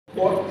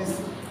but it's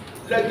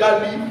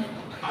legally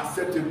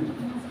acceptable.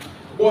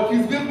 But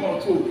it's being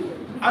controlled.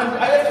 And the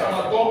highest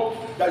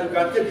tramadol that you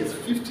can take is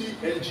 50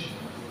 mg.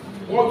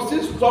 But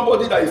since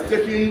somebody that is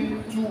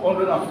taking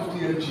 250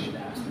 mg,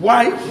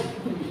 why?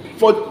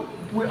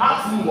 We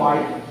ask him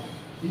why.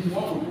 He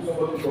wants to do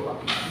somebody shopper.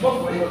 Not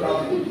for any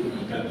other thing.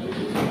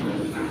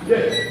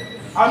 Yes.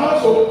 And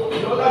also,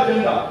 the other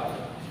gender,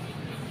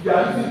 they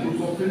are using to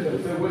sustain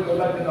themselves when the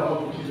other gender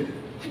wants to kill them.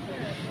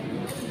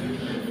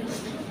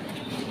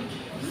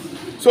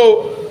 So,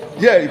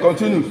 yeah, he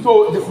continues.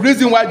 So, the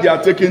reason why they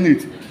are taking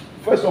it,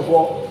 first of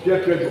all, peer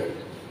pressure.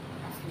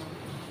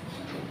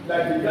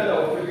 Like the guy that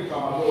was taking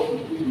tramadol to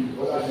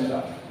kill the other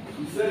gender,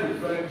 he said the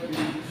friend,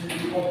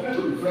 he complained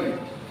to the friend.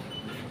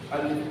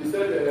 And he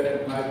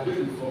said, my brain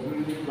is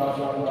complaining, blah,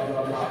 blah, blah,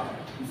 blah, blah.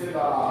 He said,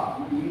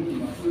 you need to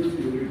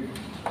masturbate away.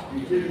 He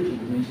came to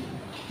me.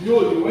 You know,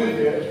 he went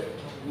there,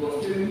 he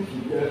was telling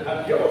to there, and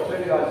the girl was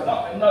telling us,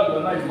 now you're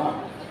a nice man.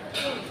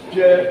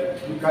 Peer,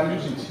 you can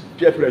use it,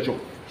 peer pressure.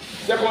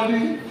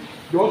 Secondly,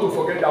 you want to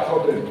forget that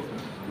problem.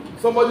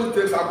 Somebody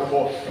takes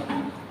alcohol,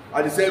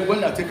 and they say,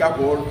 when I take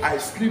alcohol, I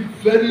sleep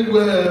very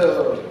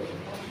well.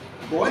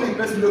 But when the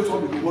person wakes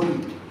up in the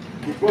morning,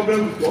 the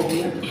problem will come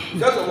home.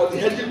 First of all, the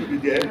headache will be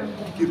there.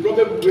 The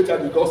problem will wait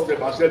at the doorstep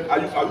and say, are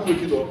you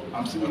waking up?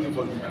 I'm still waiting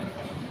for you.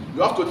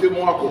 You have to take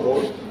more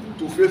alcohol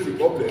to face the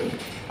problem,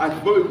 and the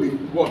problem will be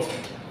what?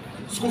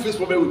 School fees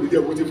problem will be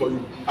there waiting for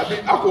you. I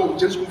think alcohol will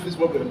change school fees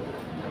problem.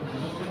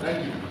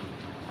 Thank you.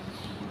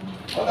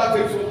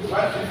 Other things,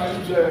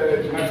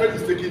 my friend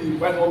is taking it,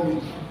 why not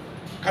me?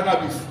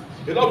 Cannabis.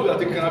 A lot of people are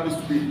taking cannabis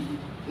today,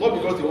 not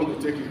because they want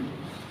to take it,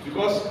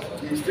 because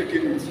he's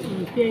taking it.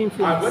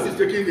 And when he's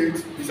taking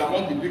it, he's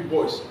among the big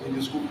boys in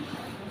the school.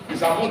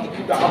 He's among the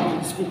people that happen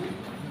in the school.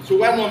 So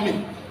why not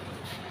me?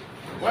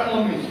 Why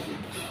not me?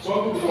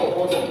 Some people are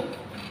bottom.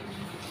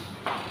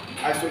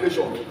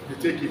 Isolation, they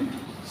take it.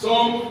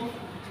 Some,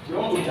 they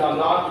want to be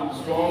allowed to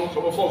be strong.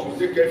 Some of us will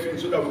take caffeine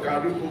so that we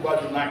can read over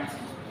the night.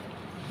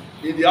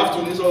 In the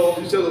afternoon,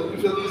 instead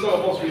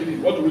of us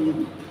reading, what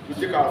do? We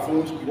take our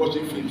phones, we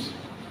watching films.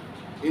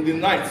 In the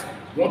night,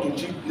 we want to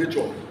cheat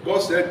nature. God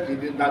said in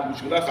the night we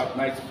should relax at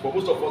night. But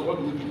most of us, what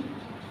do?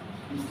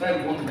 It's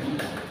time we want to do.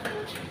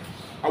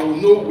 And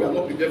we know we are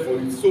not prepared for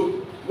it.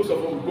 So most of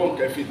us will go on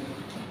caffeine.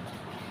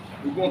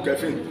 We go on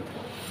caffeine.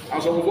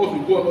 And some of us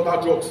will go on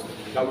other drugs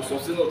that will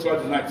sustain us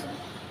throughout the night.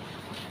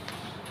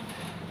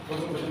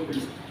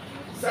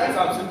 Signs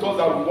and symptoms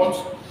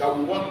that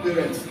we want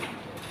parents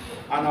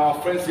and our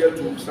friends here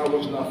to start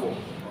watching out for.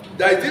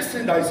 There is this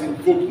thing that is in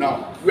vogue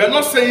now. We are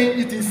not saying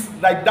it is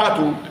like that,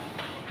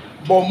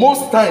 but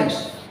most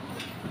times,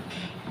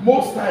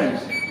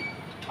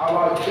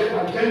 our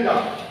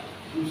agenda,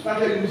 we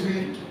started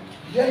using,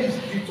 here is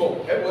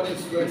TikTok, everybody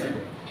is sweating.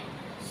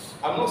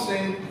 I'm not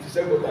saying it is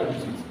everybody that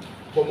uses it,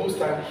 but most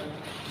times,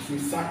 it's a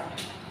sign.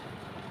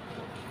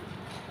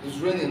 It's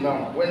raining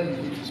now, when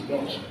the heat is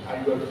much,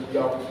 and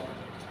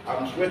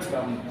I'm sweating,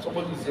 and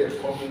somebody is here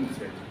covering his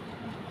head.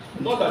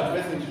 Not that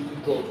the person is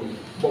using drugs,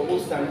 but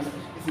most times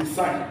it's a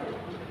sign.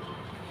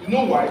 You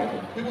know why?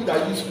 People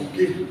that use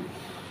cocaine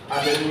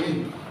and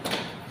heroin,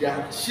 they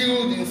are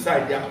chilled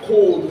inside, they are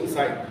cold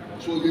inside.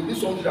 So they need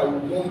something that will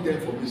warm them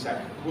from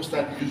inside. Most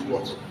times they use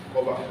what?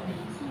 Cover.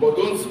 But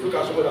don't look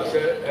at somebody that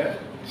says,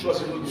 you sure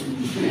say no to you.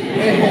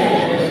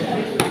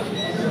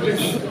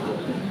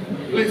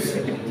 Please.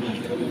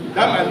 The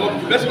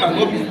person might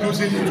not be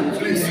using it to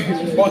please.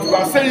 But we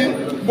are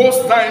saying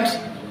most times,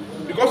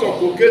 because of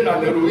cocaine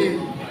and heroin,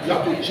 you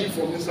have to cheat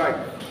from inside.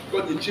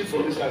 Because they cheat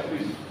from inside,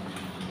 please.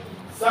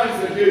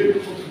 Signs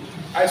again,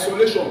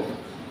 isolation.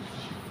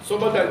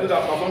 Somebody that knows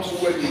that performs so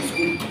well in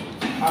school,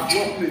 at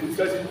workplace, this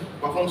person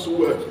performs so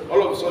well,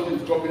 all of a sudden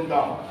is dropping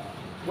down.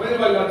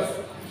 Whenever you are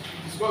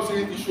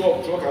discussing the issue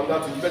of drug and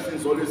that, the person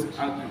is always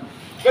angry.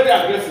 Very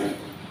aggressive.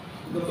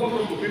 He does not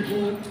talk to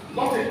people,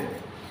 nothing.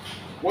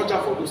 Watch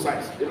out for those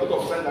signs. A lot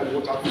of signs that you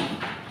watch out for.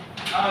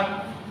 And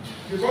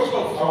because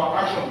of our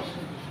actions,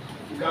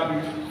 it can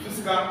be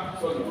physical,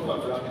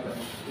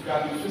 it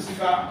can be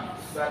physical,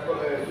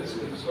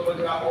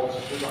 psychological, or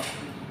social.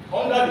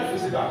 Under the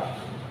physical,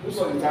 most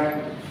of the time,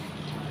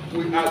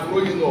 we are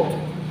growing up.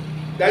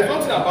 There is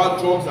nothing about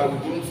drugs that we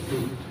don't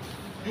do.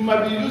 You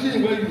might be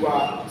using it when you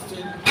are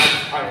still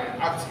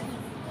active.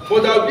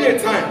 But there will be a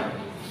time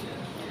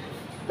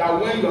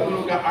that when you are no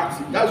longer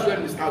active, that's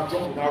when Mr. Drug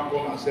will now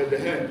come and say, the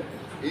hand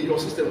in your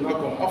system will now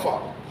come, how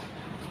far?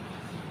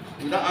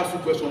 We now ask you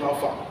a question, how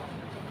far?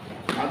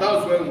 And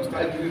that's when we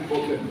start giving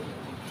problem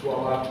to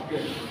our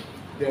children,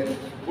 then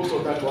most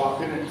of that to our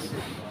parents.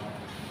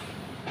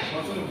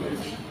 Continue,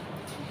 please.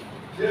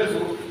 Yes,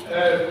 so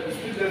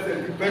there's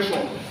a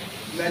depression.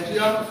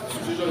 Nigerian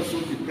situation is so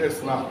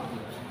depressed now.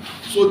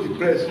 So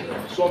depressed.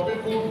 Some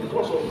people,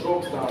 because of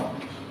drugs now,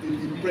 they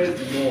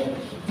depressed more.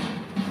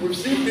 We've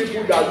seen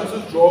people that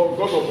use drugs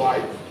because of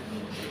why?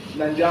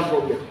 Nigerian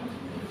problem.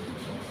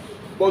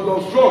 But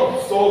does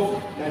drugs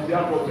solve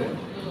Nigerian problem?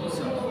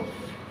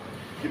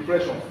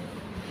 Depression.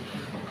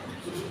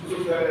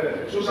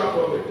 Social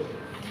problem.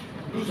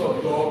 Use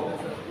of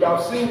drugs. We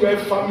have seen where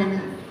family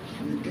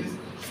This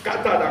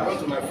scattered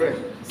according to my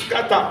friend.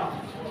 Scattered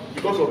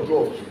because of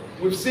drugs.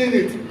 We've seen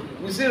it.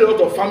 We see a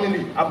lot of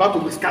family about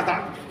to be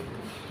scattered.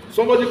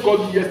 Somebody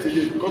called me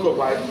yesterday because of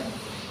why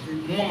the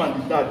mom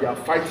and the dad they are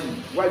fighting.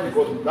 Why?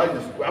 Because the dad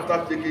is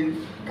after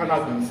taking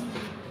cannabis,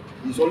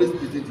 he's always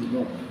beating the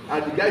mom.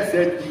 And the guy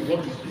said he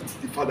wants to beat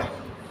the father.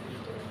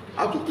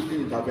 How to quickly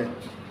intervene?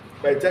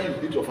 By the time you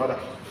beat your father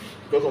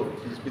because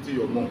of he's beating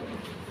your mom.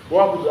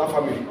 What happens to that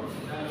family?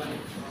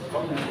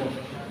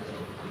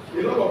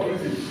 A lot of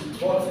reasons.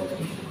 But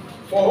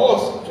for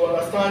us to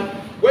understand,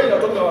 when you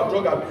are talking about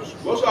drug abuse,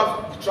 we also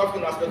have the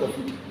trafficking aspect of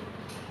it.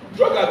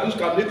 Drug abuse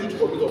can make you to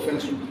commit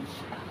offense too.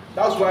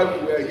 That's why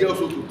we are here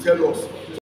also to tell us